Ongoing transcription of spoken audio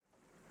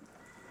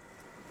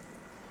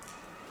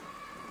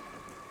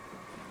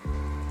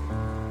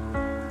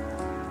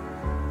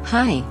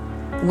Hi.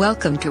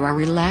 Welcome to our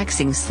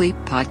Relaxing Sleep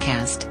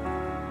podcast.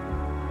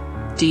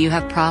 Do you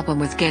have problem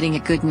with getting a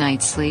good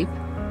night's sleep?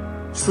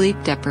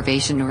 Sleep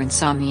deprivation or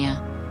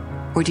insomnia?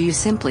 Or do you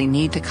simply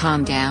need to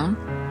calm down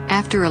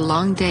after a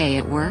long day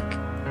at work?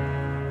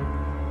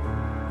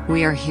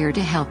 We are here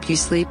to help you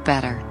sleep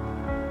better.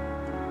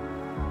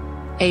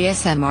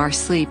 ASMR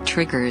Sleep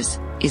Triggers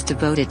is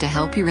devoted to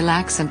help you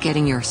relax and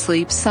getting your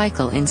sleep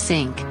cycle in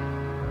sync.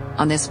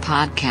 On this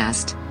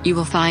podcast, you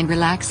will find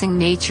relaxing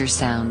nature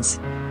sounds,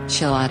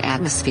 chill out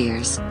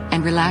atmospheres,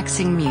 and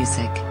relaxing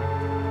music.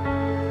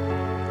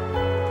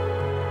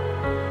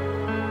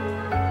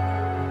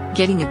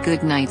 Getting a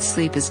good night's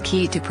sleep is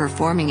key to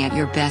performing at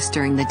your best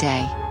during the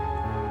day.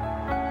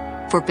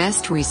 For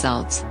best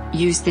results,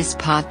 use this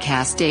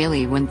podcast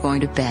daily when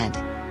going to bed.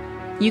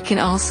 You can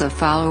also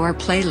follow our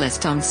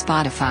playlist on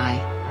Spotify.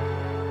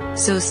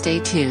 So stay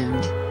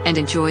tuned and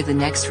enjoy the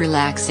next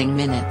relaxing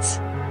minutes.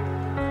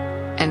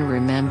 And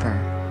remember,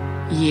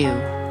 you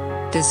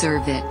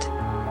deserve it.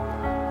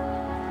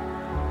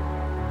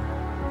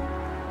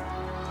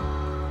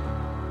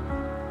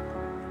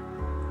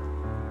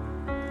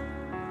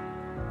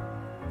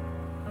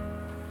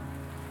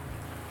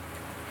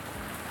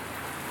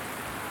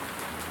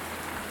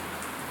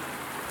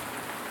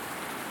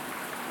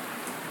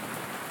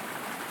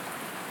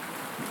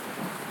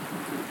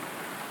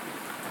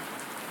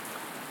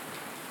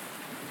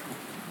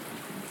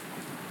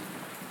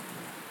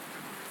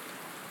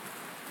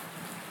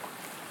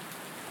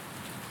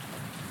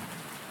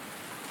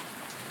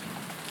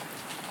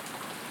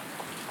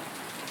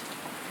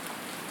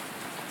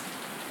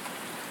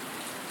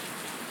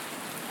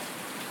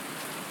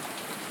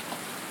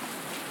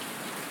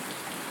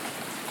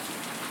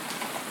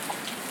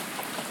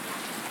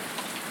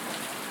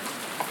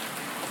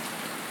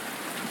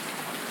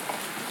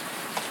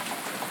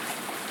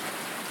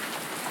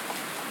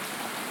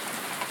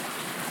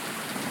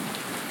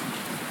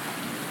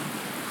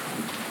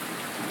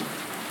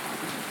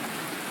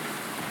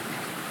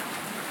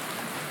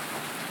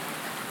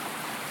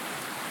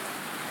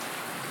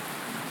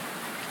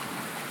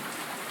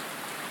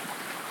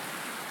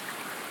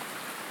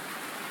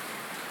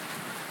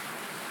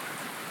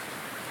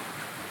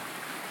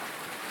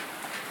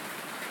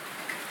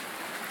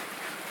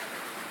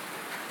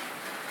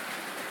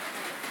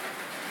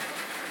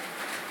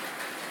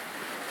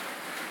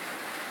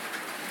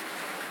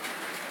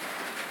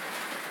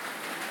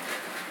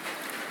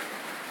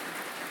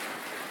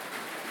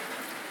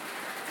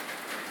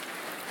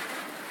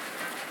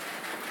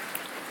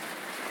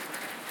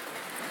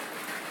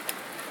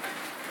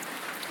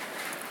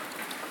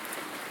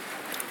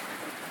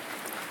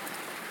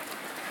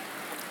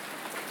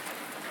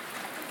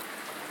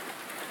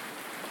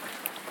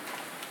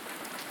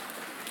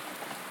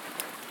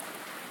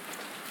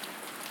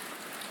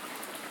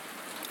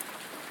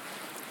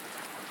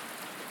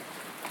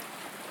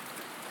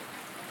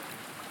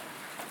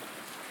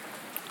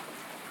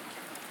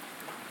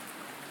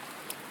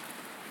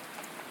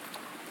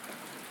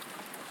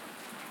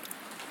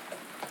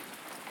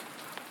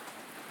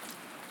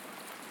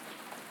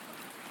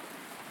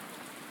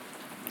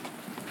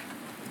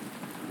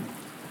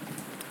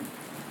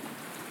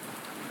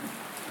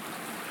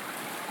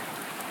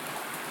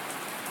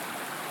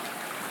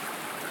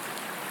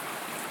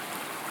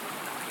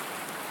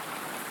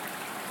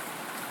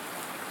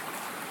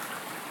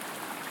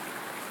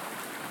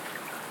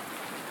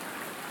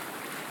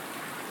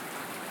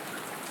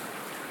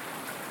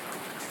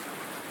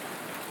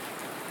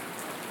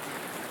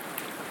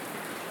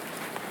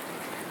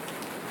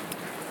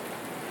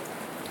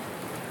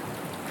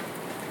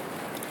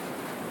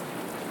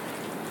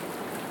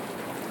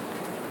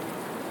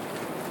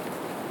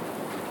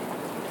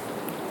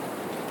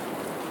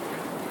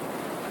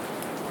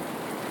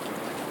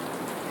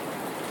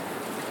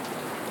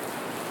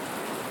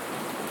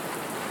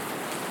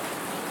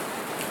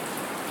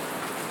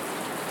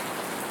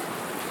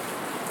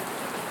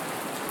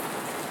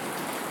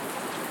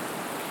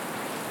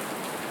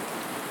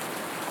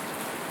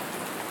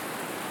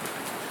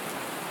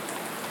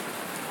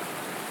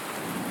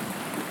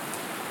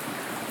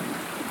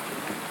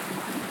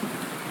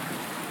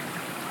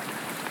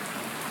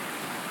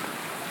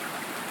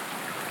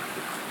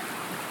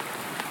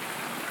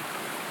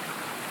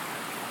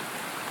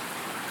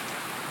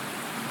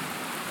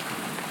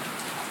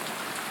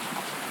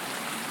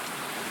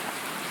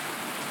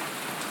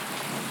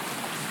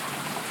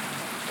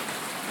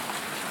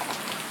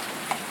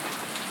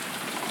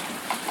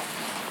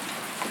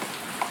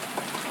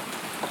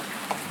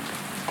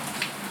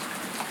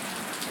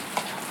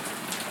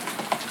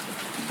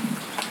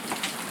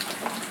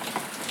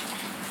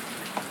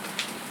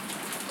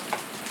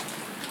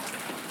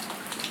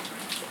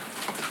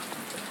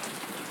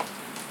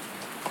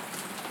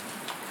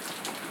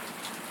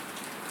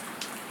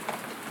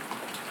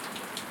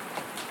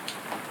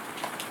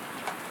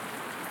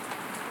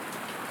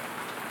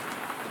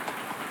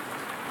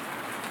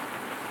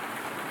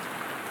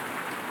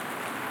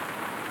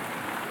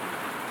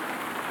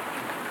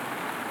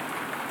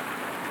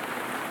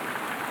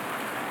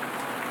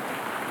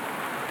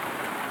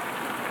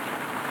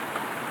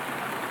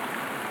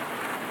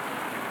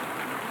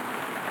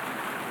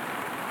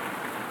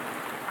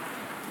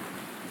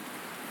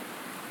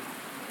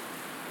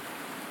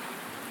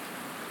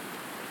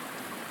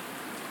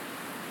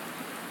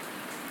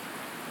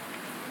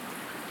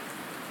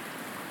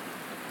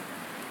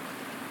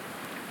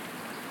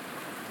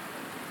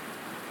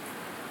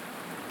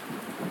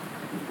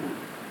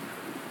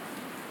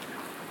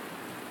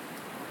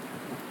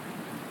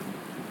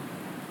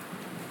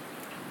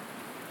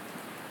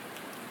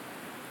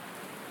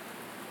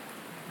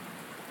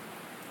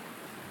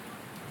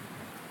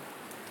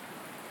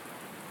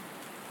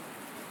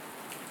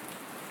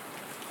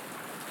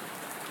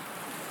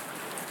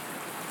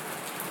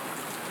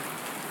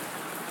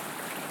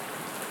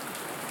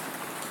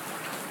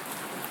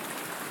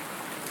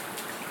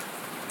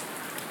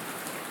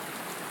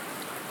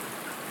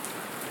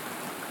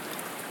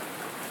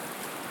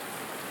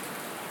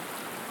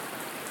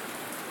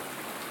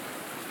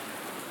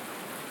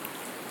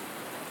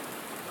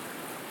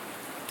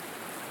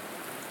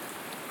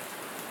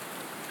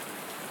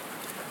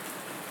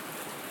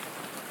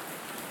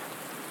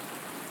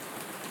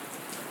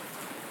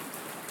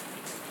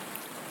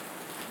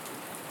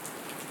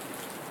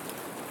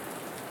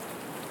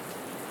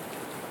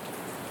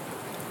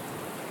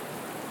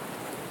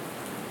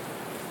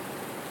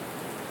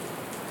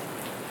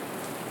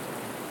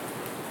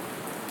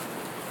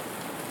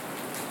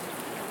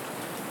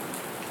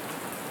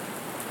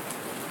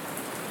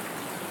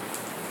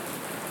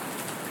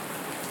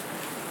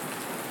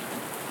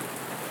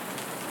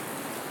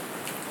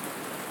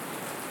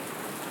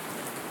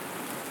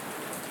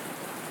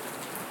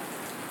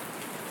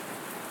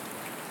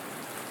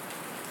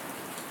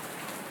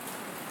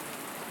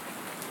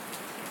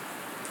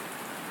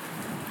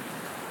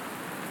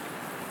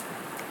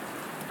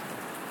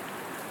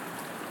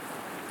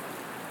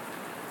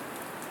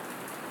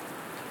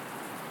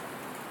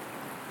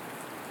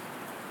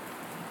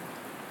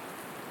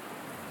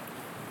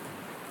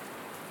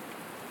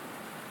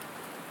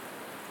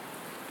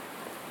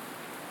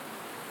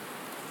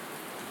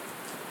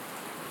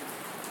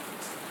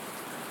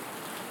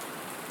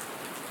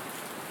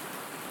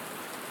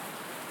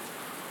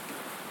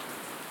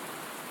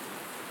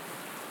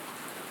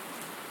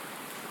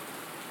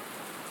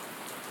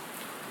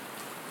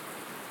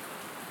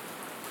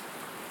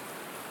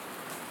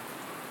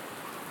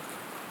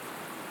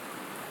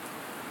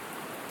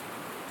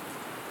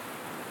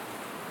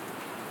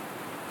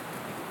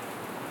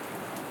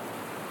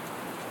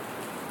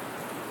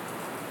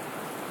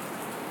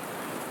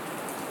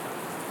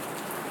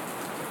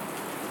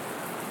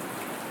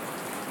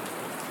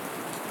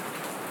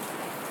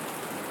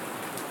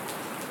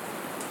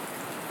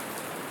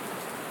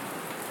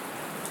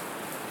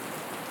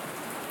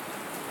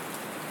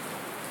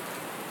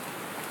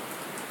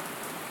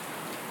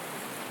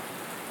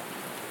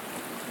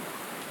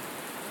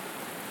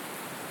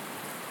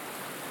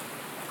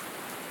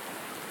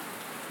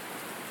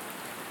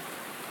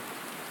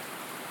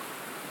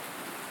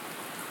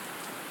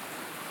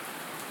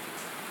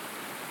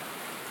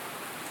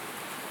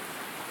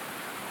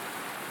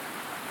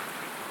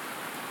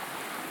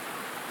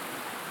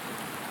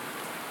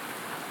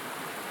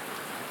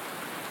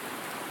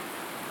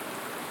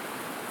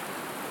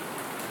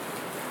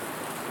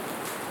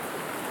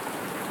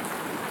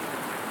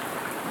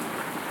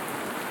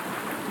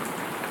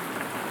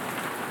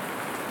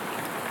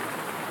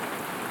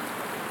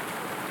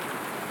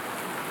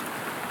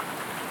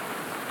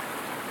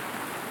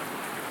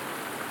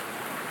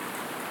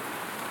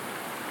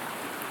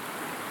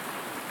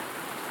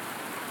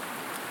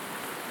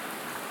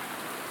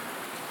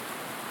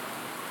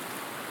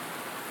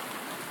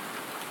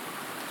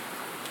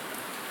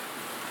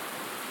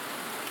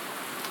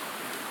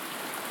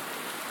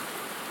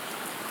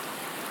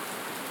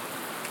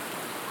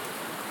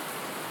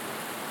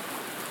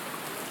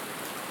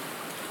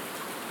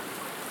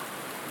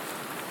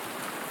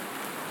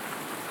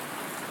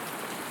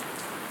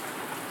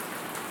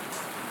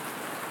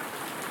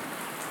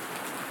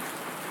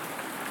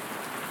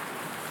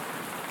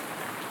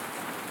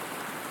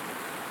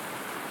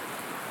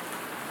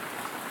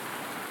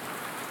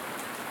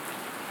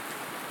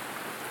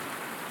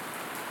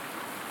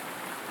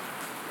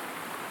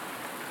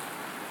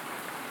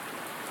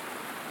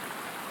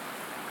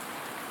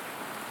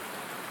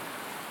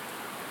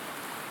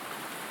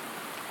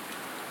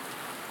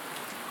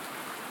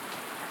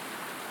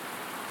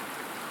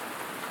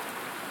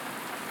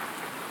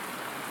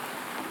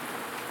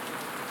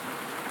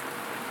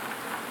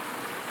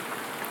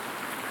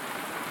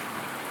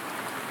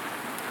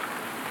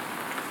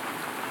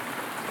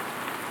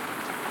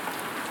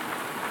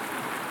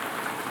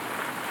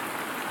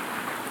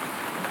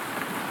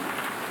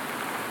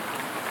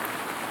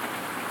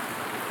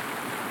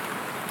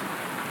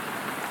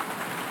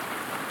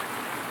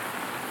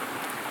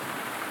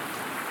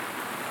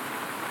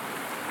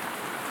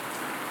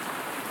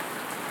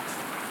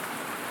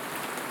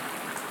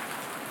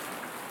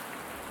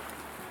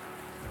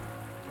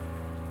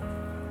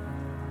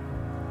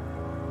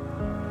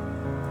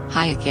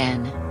 Hi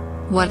again.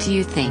 What do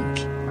you think?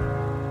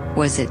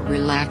 Was it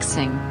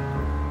relaxing?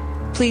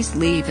 Please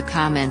leave a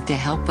comment to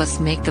help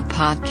us make the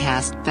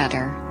podcast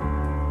better.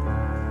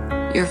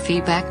 Your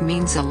feedback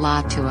means a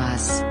lot to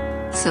us,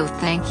 so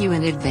thank you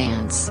in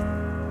advance.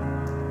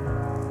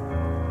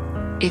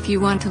 If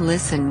you want to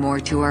listen more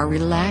to our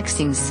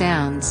relaxing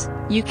sounds,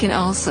 you can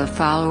also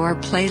follow our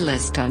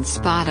playlist on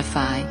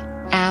Spotify,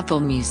 Apple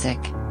Music,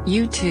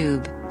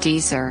 YouTube,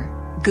 Deezer,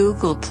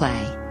 Google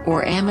Play,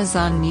 or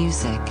Amazon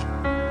Music.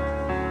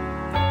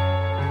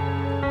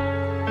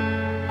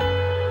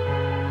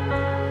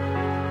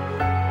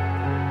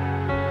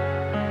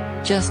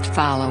 Just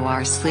follow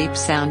our sleep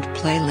sound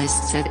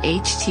playlists at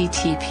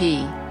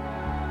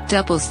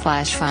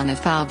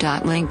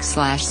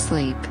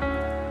http://funafile.link/sleep.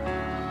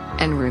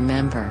 And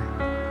remember,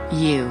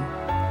 you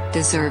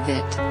deserve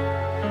it.